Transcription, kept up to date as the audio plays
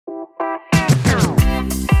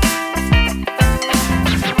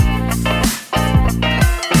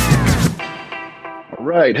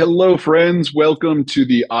right. Hello, friends. Welcome to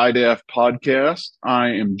the IDAF podcast. I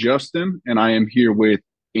am Justin, and I am here with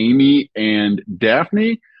Amy and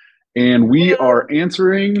Daphne, and we are Hello.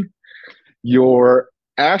 answering your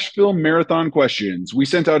Asheville Marathon questions. We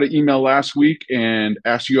sent out an email last week and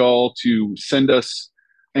asked you all to send us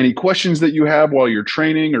any questions that you have while you're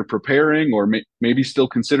training or preparing, or maybe still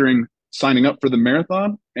considering signing up for the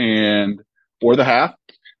marathon and or the half.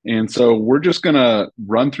 And so we're just going to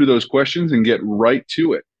run through those questions and get right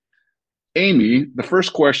to it. Amy, the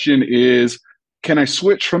first question is, can I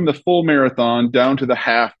switch from the full marathon down to the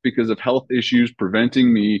half because of health issues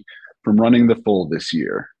preventing me from running the full this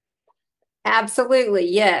year? Absolutely.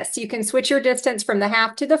 Yes. You can switch your distance from the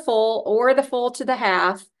half to the full or the full to the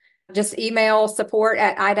half. Just email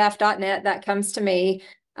support@idaf.net. That comes to me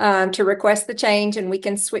to request the change, and we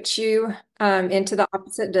can switch you into the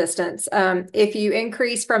opposite distance. If you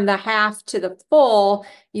increase from the half to the full,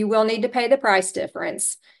 you will need to pay the price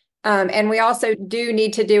difference. And we also do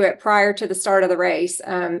need to do it prior to the start of the race.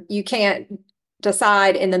 You can't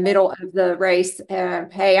decide in the middle of the race,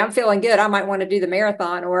 hey, I'm feeling good, I might want to do the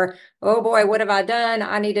marathon, or oh boy, what have I done?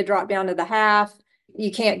 I need to drop down to the half.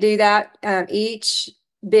 You can't do that. Each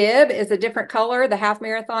bib is a different color. The half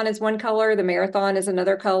marathon is one color, the marathon is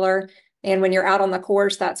another color. And when you're out on the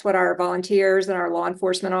course, that's what our volunteers and our law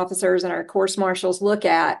enforcement officers and our course marshals look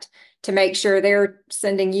at to make sure they're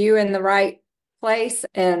sending you in the right place.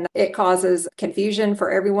 And it causes confusion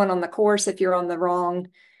for everyone on the course if you're on the wrong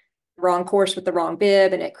course with the wrong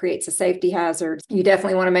bib, and it creates a safety hazard. You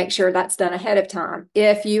definitely want to make sure that's done ahead of time.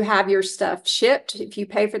 If you have your stuff shipped, if you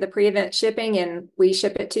pay for the pre-event shipping and we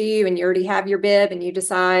ship it to you and you already have your bib and you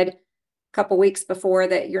decide a couple weeks before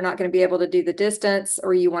that you're not going to be able to do the distance,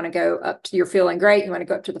 or you want to go up to, you're feeling great, you want to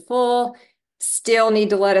go up to the full, still need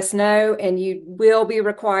to let us know, and you will be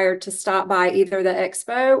required to stop by either the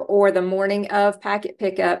expo or the morning of packet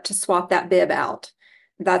pickup to swap that bib out.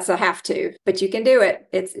 That's a have to, but you can do it.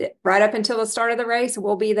 It's right up until the start of the race.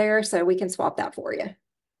 We'll be there, so we can swap that for you.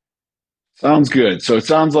 Sounds good. So it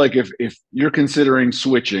sounds like if you're considering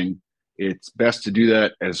switching, it's best to do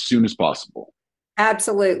that as soon as possible.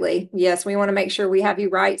 Absolutely. Yes, we want to make sure we have you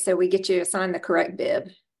right, so we get you assigned the correct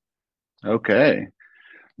bib. Okay.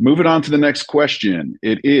 Moving on to the next question.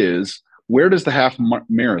 It is, where does the half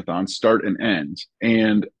marathon start and end?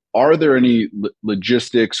 And are there any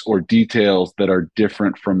logistics or details that are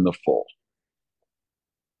different from the full?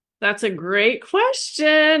 That's a great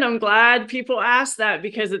question. I'm glad people asked that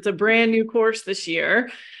because it's a brand new course this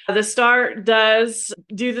year. The start does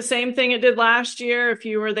do the same thing it did last year. If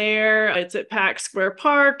you were there, it's at Pack Square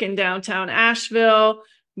Park in downtown Asheville.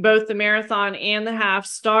 Both the marathon and the half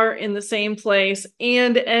start in the same place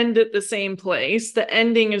and end at the same place. The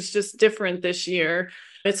ending is just different this year.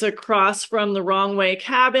 It's across from the Wrong Way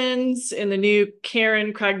Cabins in the new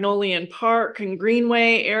Karen Cragnolian Park and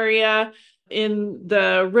Greenway area in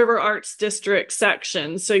the River Arts District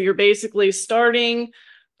section. So you're basically starting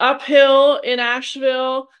uphill in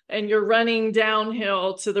Asheville and you're running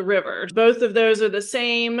downhill to the river. Both of those are the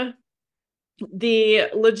same. The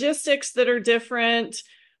logistics that are different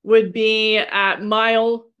would be at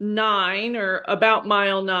mile 9 or about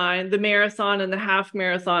mile 9, the marathon and the half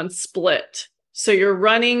marathon split. So you're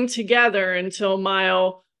running together until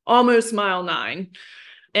almost mile 9.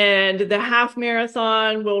 And the half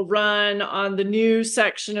marathon will run on the new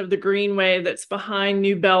section of the Greenway that's behind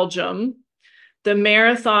New Belgium. The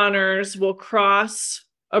marathoners will cross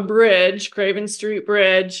a bridge, Craven Street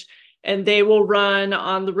Bridge, and they will run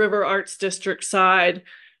on the River Arts District side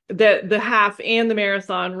that the half and the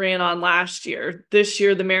marathon ran on last year. This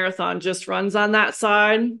year, the marathon just runs on that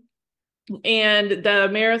side. And the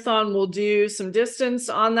marathon will do some distance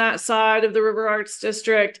on that side of the River Arts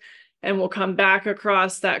District, and we'll come back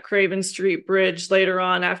across that Craven Street Bridge later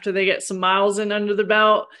on after they get some miles in under the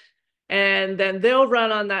belt. And then they'll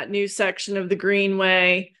run on that new section of the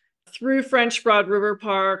Greenway through French Broad River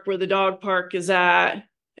Park, where the dog park is at.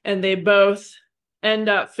 And they both end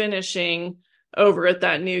up finishing over at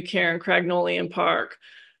that new Karen Cragnolian Park.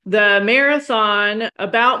 The marathon,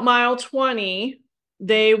 about mile 20,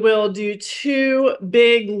 they will do 2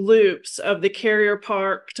 big loops of the Carrier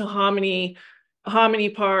Park to Hominy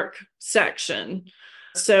Park section.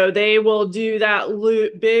 So they will do that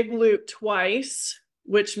big loop twice,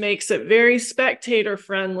 which makes it very spectator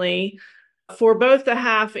friendly for both the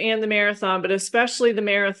half and the marathon, but especially the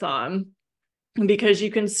marathon, because you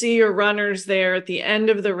can see your runners there at the end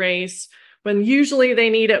of the race when usually they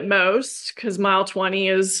need it most, because mile 20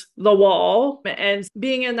 is the wall. And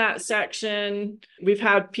being in that section, we've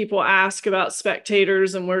had people ask about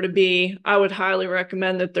spectators and where to be. I would highly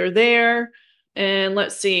recommend that they're there. And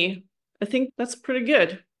let's see, I think that's pretty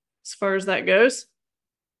good as far as that goes.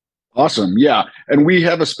 Awesome. Yeah. And we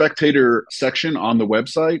have a spectator section on the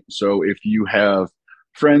website. So if you have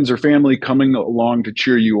friends or family coming along to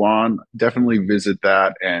cheer you on, definitely visit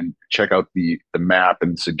that and check out the map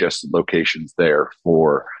and suggested locations there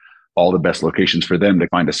for all the best locations for them to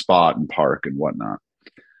find a spot and park and whatnot.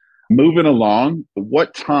 Moving along,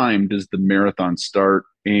 what time does the marathon start?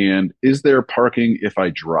 And is there parking if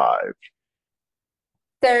I drive?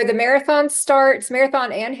 So the marathon starts,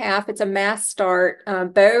 marathon and half, it's a mass start.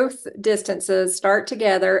 Both distances start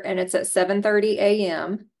together and it's at 7:30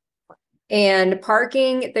 a.m. And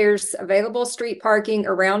parking, there's available street parking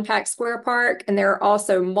around Pack Square Park, and there are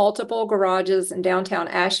also multiple garages in downtown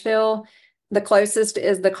Asheville. The closest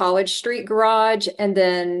is the College Street Garage, and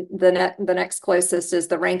then the next closest is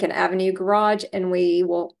the Rankin Avenue Garage. And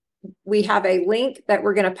we have a link that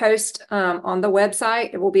we're going to post on the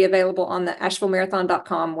website. It will be available on the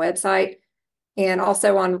AshevilleMarathon.com website and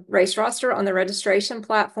also on Race Roster on the registration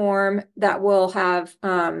platform that will have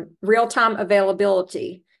real-time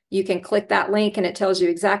availability. You can click that link and it tells you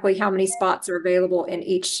exactly how many spots are available in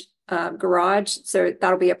each garage. So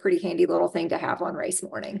that'll be a pretty handy little thing to have on race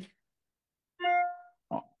morning.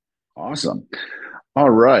 Awesome. All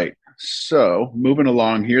right. So moving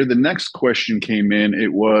along here, the next question came in.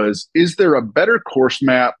 It was, is there a better course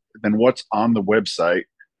map than what's on the website?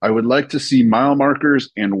 I would like to see mile markers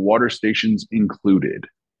and water stations included.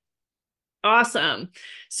 Awesome.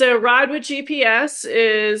 So Ride with GPS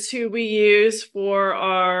is who we use for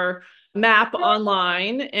our map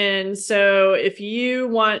online. And so if you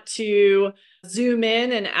want to zoom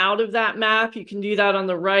in and out of that map, you can do that on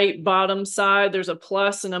the right bottom side. There's a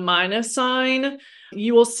plus and a minus sign.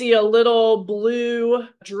 You will see a little blue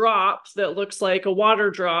drop that looks like a water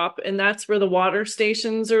drop, and that's where the water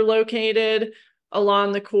stations are located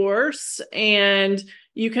along the course. And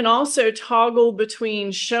you can also toggle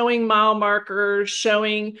between showing mile markers,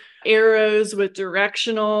 showing arrows with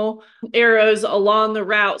directional arrows along the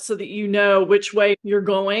route so that you know which way you're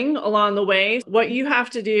going along the way. What you have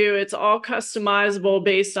to do, it's all customizable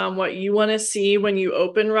based on what you want to see when you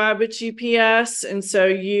open Ride with GPS. And so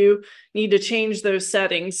you need to change those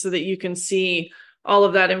settings so that you can see all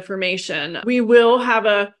of that information. We will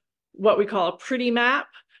have what we call a pretty map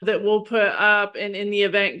that we'll put up and in the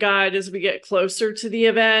event guide as we get closer to the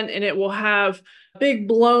event, and it will have a big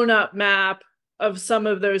blown up map of some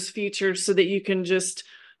of those features so that you can just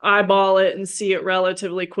eyeball it and see it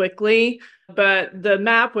relatively quickly. But the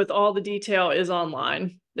map with all the detail is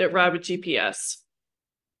online at Ride with GPS.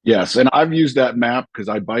 Yes, and I've used that map because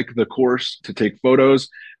I bike the course to take photos.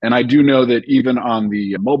 And I do know that even on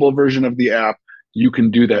the mobile version of the app, you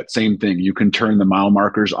can do that same thing. You can turn the mile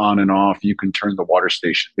markers on and off. You can turn the water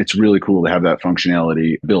station. It's really cool to have that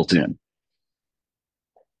functionality built in.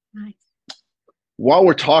 Nice. While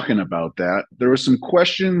we're talking about that, there were some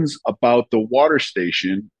questions about the water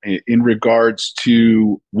station in regards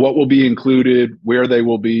to what will be included, where they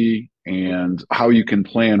will be, and how you can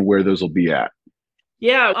plan where those will be at.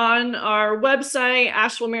 Yeah, on our website,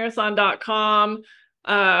 AshevilleMarathon.com,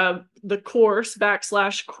 the course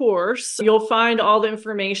 /course, you'll find all the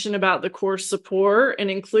information about the course support, and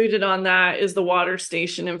included on that is the water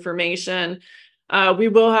station information. We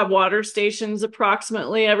will have water stations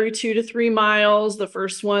approximately every 2 to 3 miles. The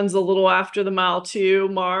first one's a little after the mile 2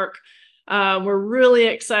 mark. We're really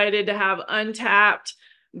excited to have Untapped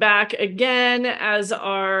back again as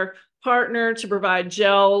our partner to provide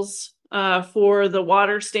gels for the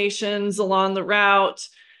water stations along the route.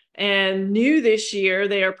 And new this year,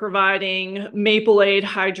 they are providing Maple Aid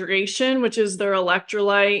Hydration, which is their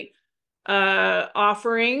electrolyte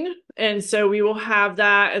offering. And so we will have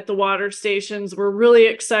that at the water stations. We're really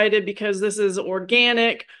excited because this is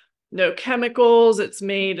organic, no chemicals. It's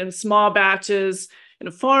made in small batches in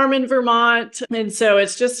a farm in Vermont. And so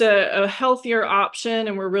it's just a healthier option.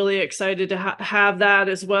 And we're really excited to have that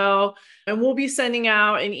as well. And we'll be sending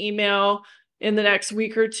out an email in the next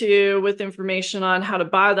week or two with information on how to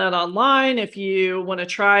buy that online if you want to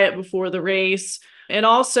try it before the race. And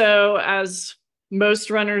also, as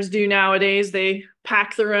most runners do nowadays, they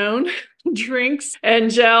pack their own drinks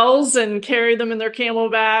and gels and carry them in their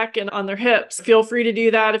camelback and on their hips. Feel free to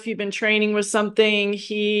do that if you've been training with something,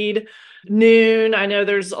 Heed, Noon. I know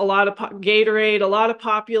there's a lot of Gatorade, a lot of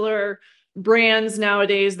popular brands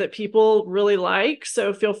nowadays that people really like.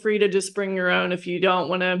 So feel free to just bring your own if you don't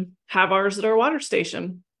want to have ours at our water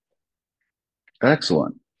station.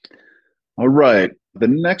 Excellent. All right. The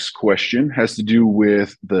next question has to do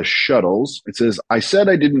with the shuttles. It says, I said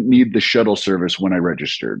I didn't need the shuttle service when I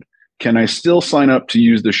registered. Can I still sign up to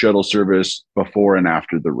use the shuttle service before and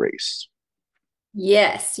after the race?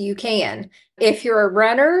 Yes, you can. If you're a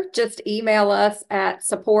runner, just email us at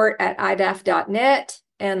support@idaf.net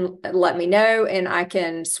and let me know, and I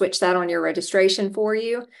can switch that on your registration for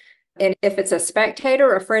you. And if it's a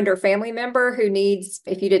spectator, a friend or family member who needs,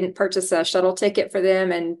 if you didn't purchase a shuttle ticket for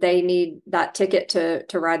them and they need that ticket to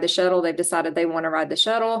ride the shuttle, they've decided they want to ride the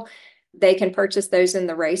shuttle, they can purchase those in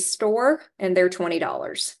the race store and they're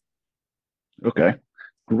 $20. Okay,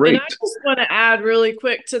 And I great. just want to add really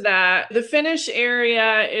quick to that. The finish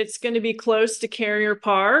area, it's going to be close to Carrier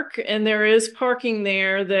Park, and there is parking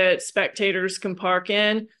there that spectators can park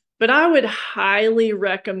in. But I would highly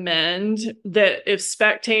recommend that if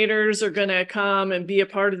spectators are going to come and be a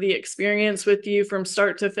part of the experience with you from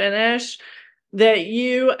start to finish, that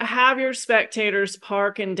you have your spectators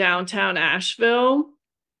park in downtown Asheville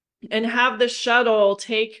and have the shuttle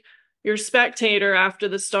take your spectator after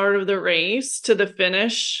the start of the race to the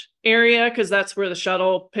finish area, because that's where the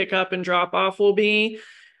shuttle pickup and drop off will be.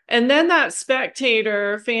 And then that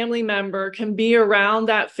spectator family member can be around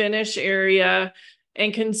that finish area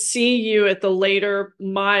and can see you at the later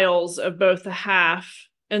miles of both the half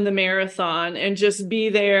and the marathon and just be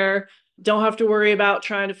there. Don't have to worry about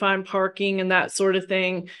trying to find parking and that sort of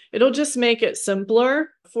thing. It'll just make it simpler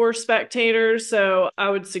for spectators. So I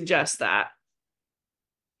would suggest that.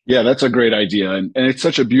 Yeah, that's a great idea. And it's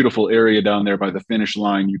such a beautiful area down there by the finish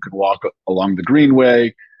line. You could walk along the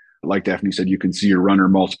greenway. Like Daphne said, you can see your runner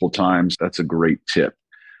multiple times. That's a great tip.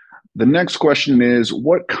 The next question is,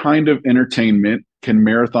 what kind of entertainment can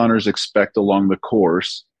marathoners expect along the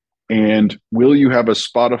course? And will you have a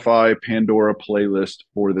Spotify Pandora playlist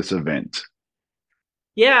for this event?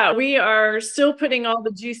 Yeah, we are still putting all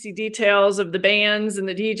the juicy details of the bands and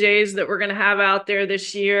the DJs that we're going to have out there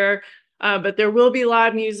this year. But there will be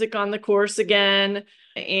live music on the course again.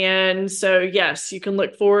 And so, yes, you can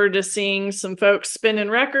look forward to seeing some folks spinning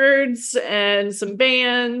records and some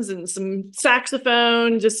bands and some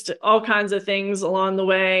saxophone, just all kinds of things along the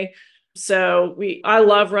way. So I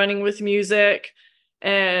love running with music.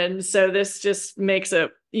 And so this just makes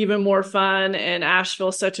it even more fun. And Asheville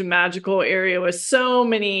is such a magical area with so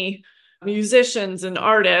many musicians and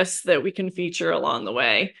artists that we can feature along the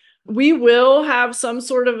way. We will have some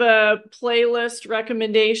sort of a playlist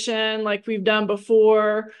recommendation like we've done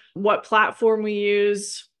before. What platform we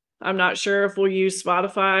use, I'm not sure if we'll use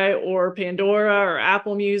Spotify or Pandora or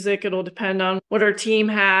Apple Music. It'll depend on what our team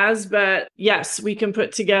has. But yes, we can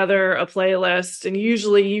put together a playlist. And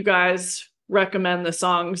usually you guys recommend the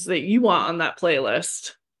songs that you want on that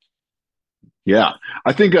playlist. Yeah,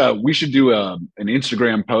 I think we should do an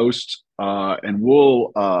Instagram post and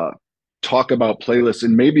we'll talk about playlists.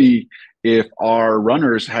 And maybe if our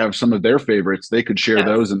runners have some of their favorites, they could share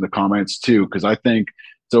those in the comments too, because I think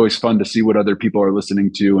it's always fun to see what other people are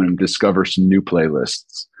listening to and discover some new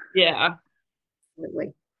playlists. Yeah.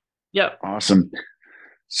 Absolutely. Yep. Awesome.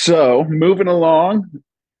 So moving along,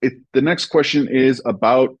 the next question is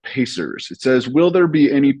about pacers. It says, will there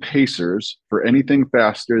be any pacers for anything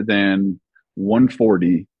faster than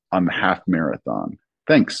 140 on the half marathon?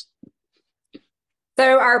 Thanks.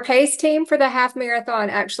 So our pace team for the half marathon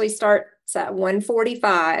actually starts at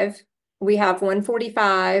 1:45. We have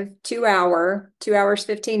 1:45, 2 hours,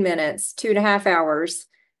 15 minutes, 2.5 hours,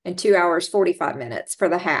 and 2 hours, 45 minutes for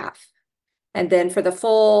the half. And then for the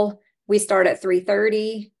full, we start at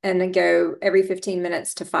 3:30 and then go every 15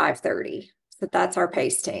 minutes to 5:30. So that's our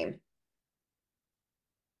pace team.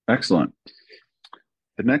 Excellent.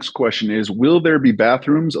 The next question is, will there be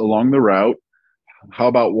bathrooms along the route? How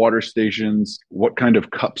about water stations? What kind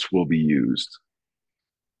of cups will be used?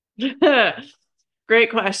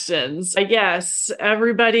 Great questions. Yes,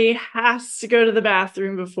 everybody has to go to the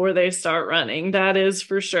bathroom before they start running. That is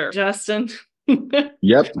for sure. Justin?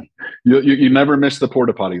 Yep. You never miss the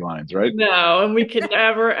porta potty lines, right? No, and we can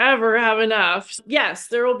never, ever have enough. Yes,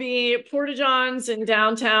 there will be porta johns in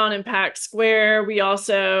downtown and Pack Square. We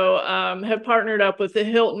also have partnered up with the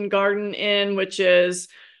Hilton Garden Inn, which is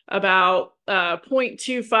about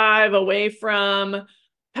 0.25 away from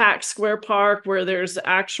Pack Square Park, where there's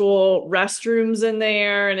actual restrooms in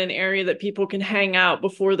there and an area that people can hang out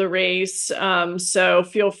before the race. So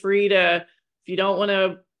feel free to, if you don't want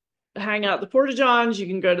to hang out the porta johns, you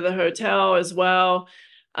can go to the hotel as well.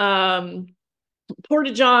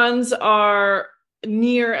 Porta johns are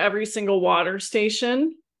near every single water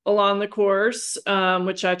station along the course,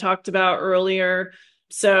 which I talked about earlier.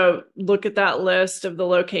 So look at that list of the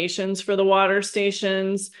locations for the water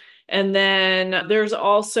stations. And then there's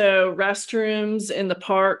also restrooms in the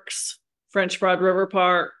parks. French Broad River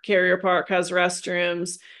Park, Carrier Park has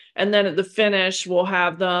restrooms. And then at the finish, we'll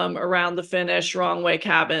have them around the finish, wrong way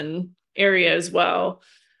cabin area as well.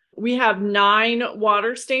 We have 9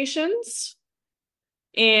 water stations,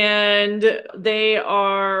 and they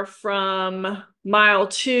are from mile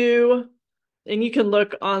 2, and you can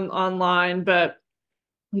look online, but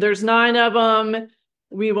there's 9 of them.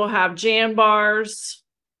 We will have jam bars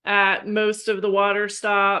at most of the water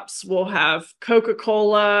stops. We'll have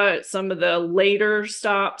Coca-Cola at some of the later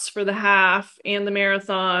stops for the half and the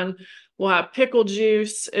marathon. We'll have pickle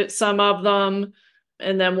juice at some of them.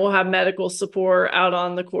 And then we'll have medical support out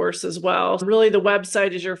on the course as well. Really, the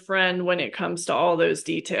website is your friend when it comes to all those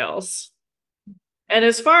details. And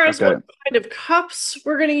as far as what kind of cups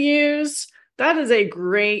we're going to use, that is a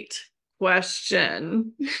great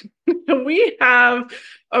question. We have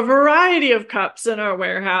a variety of cups in our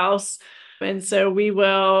warehouse. And so we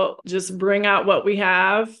will just bring out what we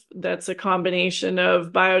have. That's a combination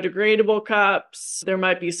of biodegradable cups. There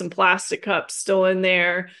might be some plastic cups still in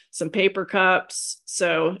there, some paper cups.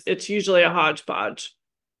 So it's usually a hodgepodge.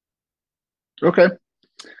 Okay.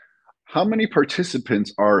 How many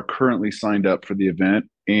participants are currently signed up for the event,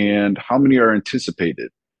 and how many are anticipated?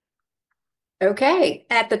 Okay,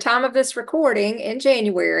 at the time of this recording in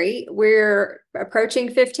January, we're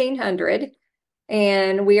approaching 1,500,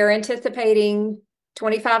 and we are anticipating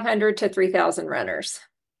 2,500 to 3,000 runners.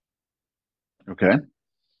 Okay.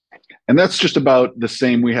 And that's just about the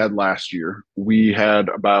same we had last year. We had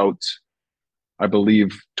about, I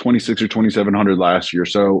believe, 26 or 2,700 last year.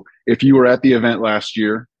 So if you were at the event last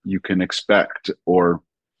year, you can expect or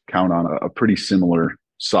count on a pretty similar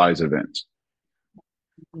size event.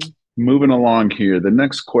 Moving along here, the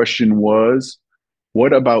next question was,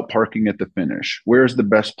 what about parking at the finish? Where's the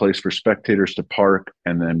best place for spectators to park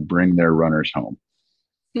and then bring their runners home?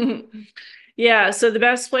 Yeah, so the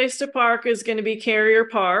best place to park is going to be Carrier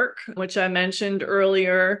Park, which I mentioned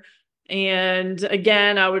earlier. And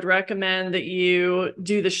again, I would recommend that you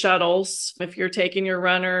do the shuttles. If you're taking your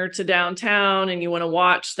runner to downtown and you want to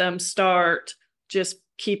watch them start, just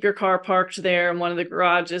keep your car parked there in one of the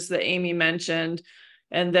garages that Amy mentioned,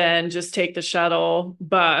 and then just take the shuttle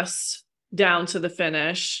bus down to the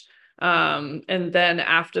finish. And then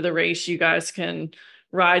after the race, you guys can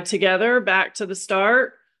ride together back to the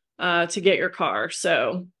start to get your car.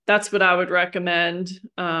 So that's what I would recommend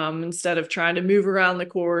instead of trying to move around the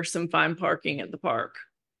course and find parking at the park.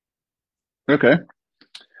 Okay.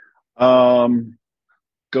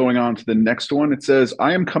 Going on to the next one, it says,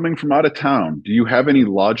 I am coming from out of town. Do you have any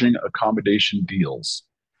lodging accommodation deals?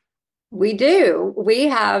 We do. We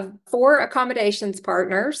have 4 accommodations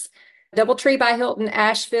partners. Doubletree by Hilton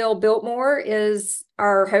Asheville Biltmore is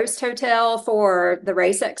our host hotel for the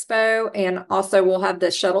Race Expo, and also we'll have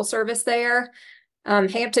the shuttle service there.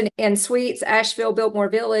 Hampton Inn Suites, Asheville Biltmore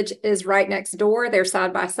Village is right next door. They're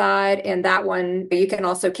side by side, and that one you can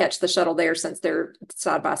also catch the shuttle there since they're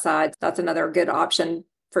side by side. That's another good option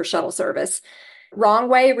for shuttle service. Wrong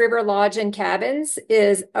Way River Lodge and Cabins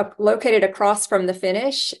is located across from the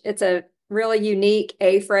finish. It's a really unique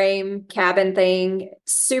A-frame cabin thing,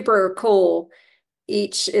 super cool.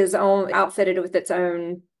 Each is outfitted with its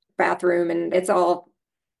own bathroom, and it's all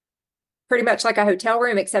pretty much like a hotel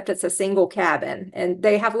room, except it's a single cabin, and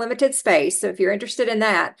they have limited space. So if you're interested in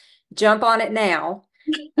that, jump on it now.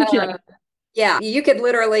 Yeah, you could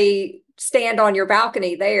literally stand on your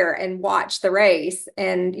balcony there and watch the race,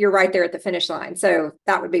 and you're right there at the finish line. So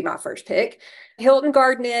that would be my first pick. Hilton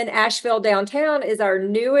Garden Inn Asheville Downtown is our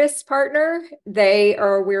newest partner. They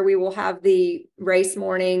are where we will have the race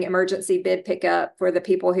morning emergency bid pickup for the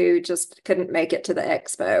people who just couldn't make it to the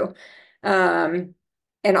expo. And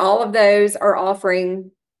all of those are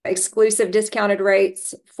offering exclusive discounted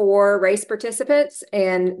rates for race participants.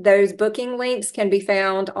 And those booking links can be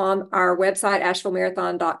found on our website,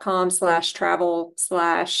 AshevilleMarathon.com/travel/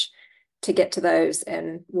 to get to those.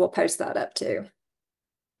 And we'll post that up too.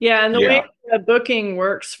 Yeah. And the way the booking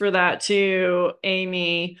works for that too,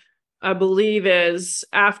 Amy, I believe is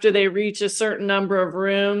after they reach a certain number of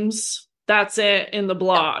rooms, that's it in the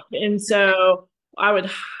block. And so I would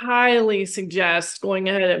highly suggest going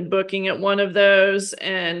ahead and booking at one of those.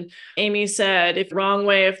 And Amy said, if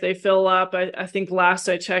they fill up, I think last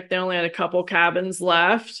I checked, they only had a couple cabins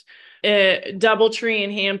left. Doubletree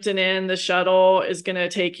and Hampton Inn, the shuttle is going to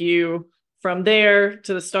take you from there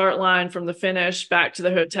to the start line, from the finish back to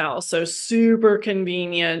the hotel. So super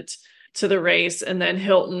convenient to the race. And then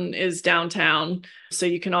Hilton is downtown. So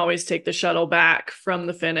you can always take the shuttle back from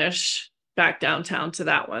the finish back downtown to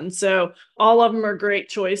that one. So all of them are great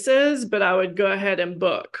choices, but I would go ahead and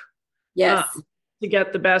book. Yes. To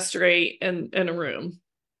get the best rate in a room.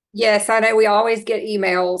 Yes, I know we always get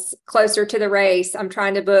emails closer to the race. I'm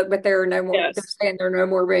trying to book, but there are no more. They're saying there are no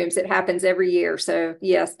more rooms. It happens every year. So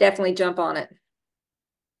yes, definitely jump on it.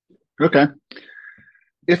 Okay.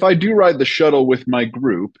 If I do ride the shuttle with my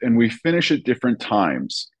group and we finish at different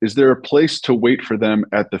times, is there a place to wait for them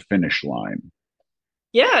at the finish line?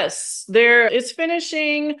 Yes, there is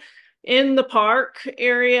finishing in the park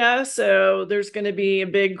area. So there's going to be a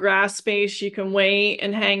big grass space you can wait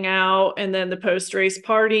and hang out. And then the post race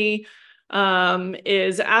party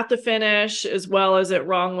is at the finish as well as at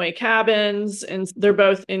Wrong Way Cabins. And they're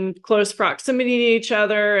both in close proximity to each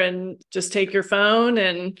other. And just take your phone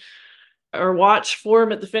and or watch for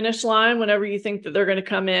them at the finish line whenever you think that they're going to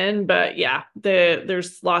come in. But yeah,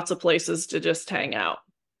 there's lots of places to just hang out.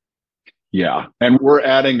 Yeah. And we're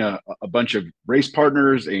adding a bunch of race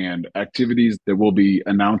partners and activities that we'll be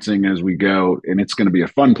announcing as we go. And it's going to be a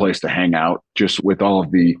fun place to hang out just with all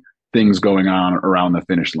of the things going on around the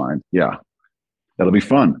finish line. Yeah, that'll be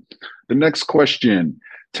fun. The next question.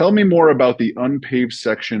 Tell me more about the unpaved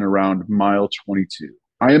section around mile 22.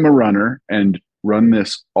 I am a runner and run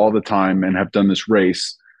this all the time and have done this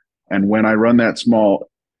race. And when I run that small,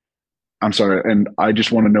 I'm sorry, and I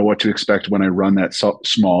just want to know what to expect when I run that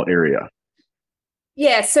small area.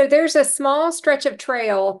 Yeah, so there's a small stretch of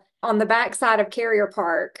trail on the backside of Carrier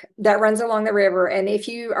Park that runs along the river. And if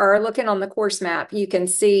you are looking on the course map, you can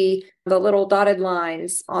see the little dotted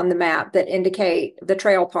lines on the map that indicate the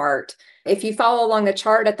trail part. If you follow along the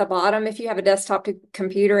chart at the bottom, if you have a desktop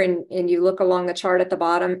computer and you look along the chart at the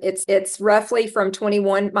bottom, it's roughly from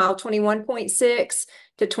mile 21.6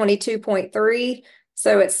 to 22.3.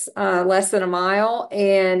 So it's less than a mile.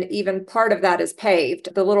 And even part of that is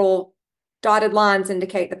paved. The little dotted lines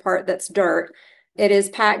indicate the part that's dirt. It is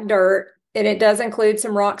packed dirt, and it does include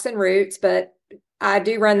some rocks and roots, but I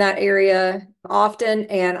do run that area often,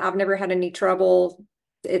 and I've never had any trouble.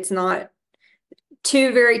 It's not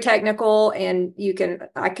too very technical, and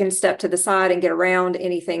I can step to the side and get around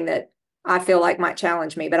anything that I feel like might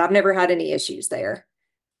challenge me, but I've never had any issues there.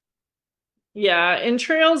 Yeah, and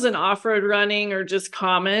trails and off-road running are just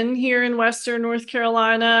common here in Western North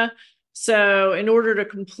Carolina. So in order to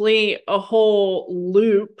complete a whole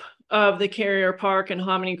loop of the Carrier Park and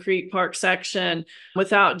Hominy Creek Park section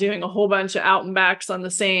without doing a whole bunch of out and backs on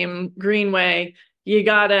the same greenway, you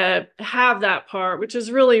got to have that part, which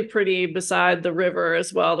is really pretty beside the river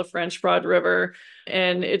as well, the French Broad River.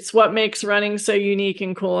 And it's what makes running so unique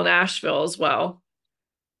and cool in Asheville as well.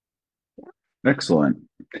 Excellent.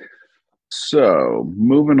 So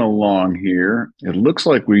moving along here, it looks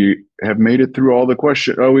like we have made it through all the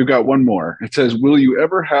questions. Oh, we've got one more. It says, will you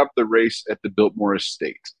ever have the race at the Biltmore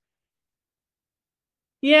Estate?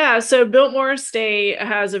 Yeah, so Biltmore Estate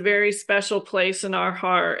has a very special place in our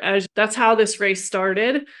heart, as that's how this race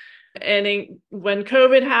started. And when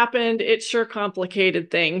COVID happened, it sure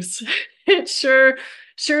complicated things. It sure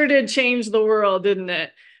did change the world, didn't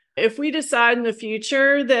it? If we decide in the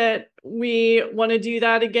future that we want to do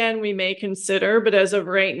that again, we may consider, but as of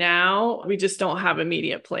right now, we just don't have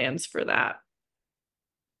immediate plans for that.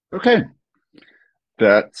 Okay,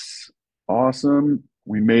 that's awesome.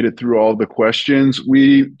 We made it through all the questions.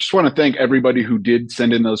 We just want to thank everybody who did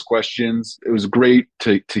send in those questions. It was great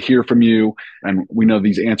to hear from you. And we know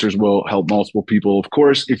these answers will help multiple people. Of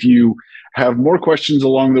course, if you have more questions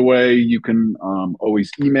along the way, you can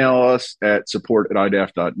always email us at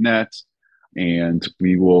support@idaf.net, and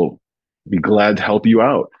we will be glad to help you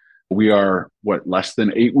out. We are, less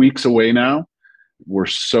than 8 weeks away now. We're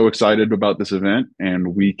so excited about this event,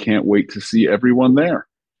 and we can't wait to see everyone there.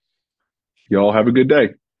 Y'all have a good day.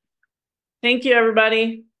 Thank you,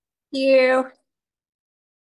 everybody. Thank you.